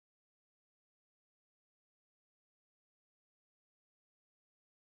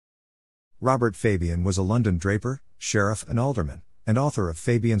Robert Fabian was a London draper, sheriff and alderman, and author of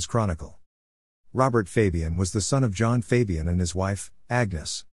Fabian's Chronicle. Robert Fabian was the son of John Fabian and his wife,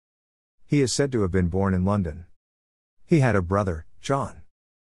 Agnes. He is said to have been born in London. He had a brother, John.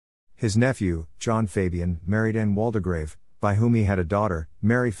 His nephew, John Fabian, married Anne Waldegrave, by whom he had a daughter,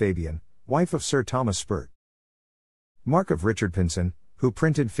 Mary Fabian, wife of Sir Thomas Spert. Mark of Richard Pynson, who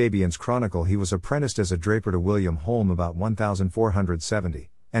printed Fabian's Chronicle. He was apprenticed as a draper to William Holme about 1470,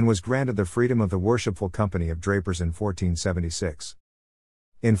 and was granted the freedom of the Worshipful Company of Drapers in 1476.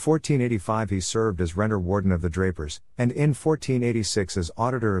 In 1485 he served as renter warden of the drapers, and in 1486 as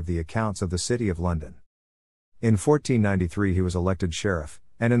auditor of the accounts of the City of London. In 1493 he was elected sheriff,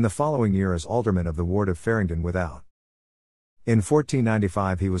 and in the following year as alderman of the ward of Farringdon Without. In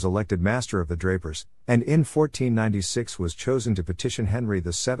 1495 he was elected Master of the Drapers, and in 1496 was chosen to petition Henry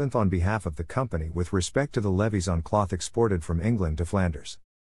VII on behalf of the company with respect to the levies on cloth exported from England to Flanders.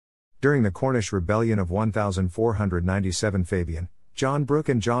 During the Cornish Rebellion of 1497 Fabian, John Brooke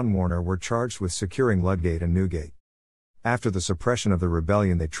and John Warner were charged with securing Ludgate and Newgate. After the suppression of the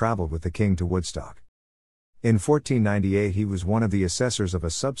rebellion they travelled with the king to Woodstock. In 1498 he was one of the assessors of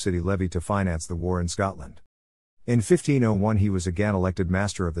a subsidy levy to finance the war in Scotland. In 1501 he was again elected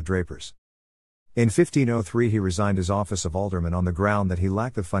Master of the Drapers. In 1503 he resigned his office of alderman on the ground that he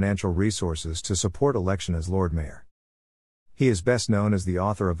lacked the financial resources to support election as Lord Mayor. He is best known as the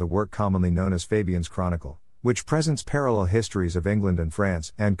author of the work commonly known as Fabian's Chronicle, which presents parallel histories of England and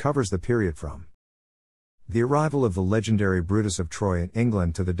France and covers the period from the arrival of the legendary Brutus of Troy in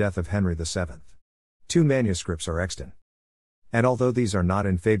England to the death of Henry VII. 2 manuscripts are extant. And although these are not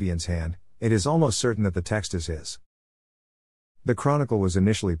in Fabian's hand, it is almost certain that the text is his. The Chronicle was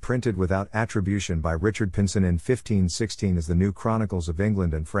initially printed without attribution by Richard Pynson in 1516 as the New Chronicles of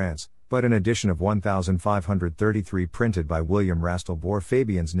England and France, but an edition of 1533 printed by William Rastel bore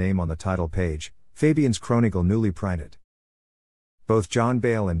Fabian's name on the title page, Fabian's Chronicle newly printed. Both John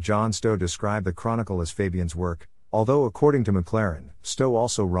Bale and John Stow describe the Chronicle as Fabian's work, although according to Maclaren, Stow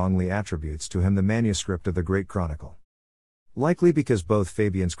also wrongly attributes to him the manuscript of the Great Chronicle. Likely because both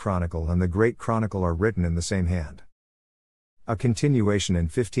Fabian's Chronicle and the Great Chronicle are written in the same hand. A continuation in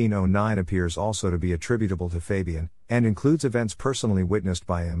 1509 appears also to be attributable to Fabian, and includes events personally witnessed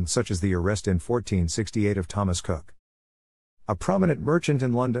by him such as the arrest in 1468 of Thomas Cook, a prominent merchant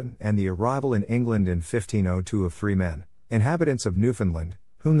in London, and the arrival in England in 1502 of 3 men, inhabitants of Newfoundland,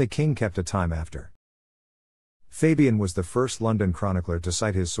 whom the king kept a time after. Fabian was the first London chronicler to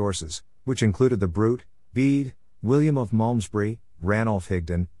cite his sources, which included the Brute, Bede, William of Malmesbury, Ranulph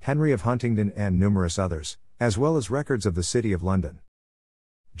Higden, Henry of Huntingdon and numerous others, as well as records of the City of London.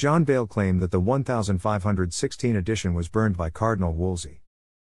 John Bale claimed that the 1516 edition was burned by Cardinal Wolsey.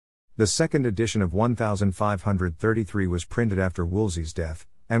 The second edition of 1533 was printed after Wolsey's death,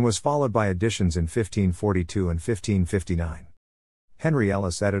 and was followed by editions in 1542 and 1559. Henry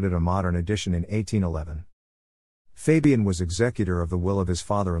Ellis edited a modern edition in 1811. Fabian was executor of the will of his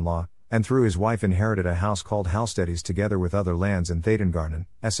father-in-law, and through his wife inherited a house called Halsteady's together with other lands in Thadengarnen,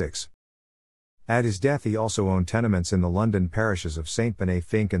 Essex. At his death he also owned tenements in the London parishes of St. Benet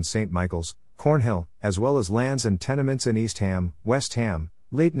Fink and St. Michael's, Cornhill, as well as lands and tenements in East Ham, West Ham,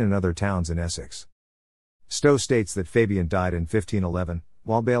 Leighton and other towns in Essex. Stow states that Fabian died in 1511,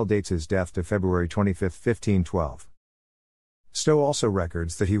 while Bale dates his death to February 25, 1512. Stow also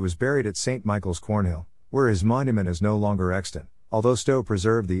records that he was buried at St. Michael's, Cornhill, where his monument is no longer extant, although Stow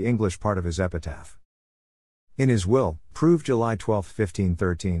preserved the English part of his epitaph. In his will, proved July 12,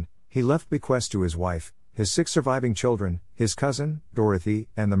 1513, he left bequests to his wife, his 6 surviving children, his cousin, Dorothy,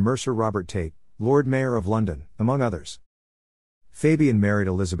 and the mercer Robert Tate, Lord Mayor of London, among others. Fabian married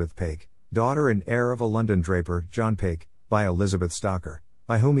Elizabeth Pake, daughter and heir of a London draper, John Pake, by Elizabeth Stocker,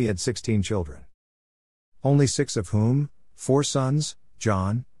 by whom he had 16 children. Only 6 of whom, 4 sons,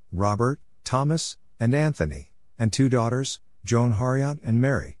 John, Robert, Thomas, and Anthony, and 2 daughters, Joan Harriot and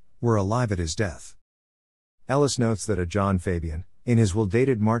Mary, were alive at his death. Ellis notes that a John Fabian, in his will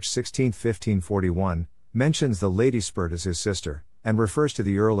dated March 16, 1541, mentions the Lady Spert as his sister, and refers to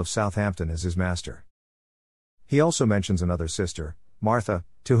the Earl of Southampton as his master. He also mentions another sister, Martha,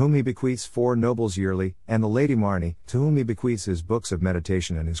 to whom he bequeaths 4 nobles yearly, and the Lady Marney, to whom he bequeaths his books of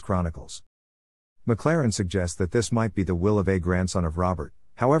meditation and his chronicles. Maclaren suggests that this might be the will of a grandson of Robert,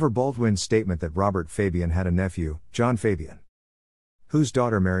 however Baldwin's statement that Robert Fabian had a nephew, John Fabian, whose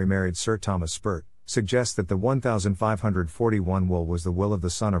daughter Mary married Sir Thomas Spert, suggests that the 1541 will was the will of the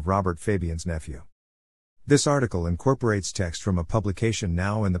son of Robert Fabian's nephew. This article incorporates text from a publication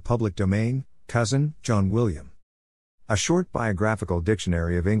now in the public domain, Cousin, John William. A Short Biographical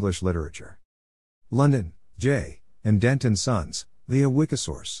Dictionary of English Literature. London, J. and Dent and Sons, via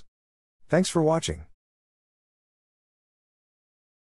Wikisource. Thanks for watching.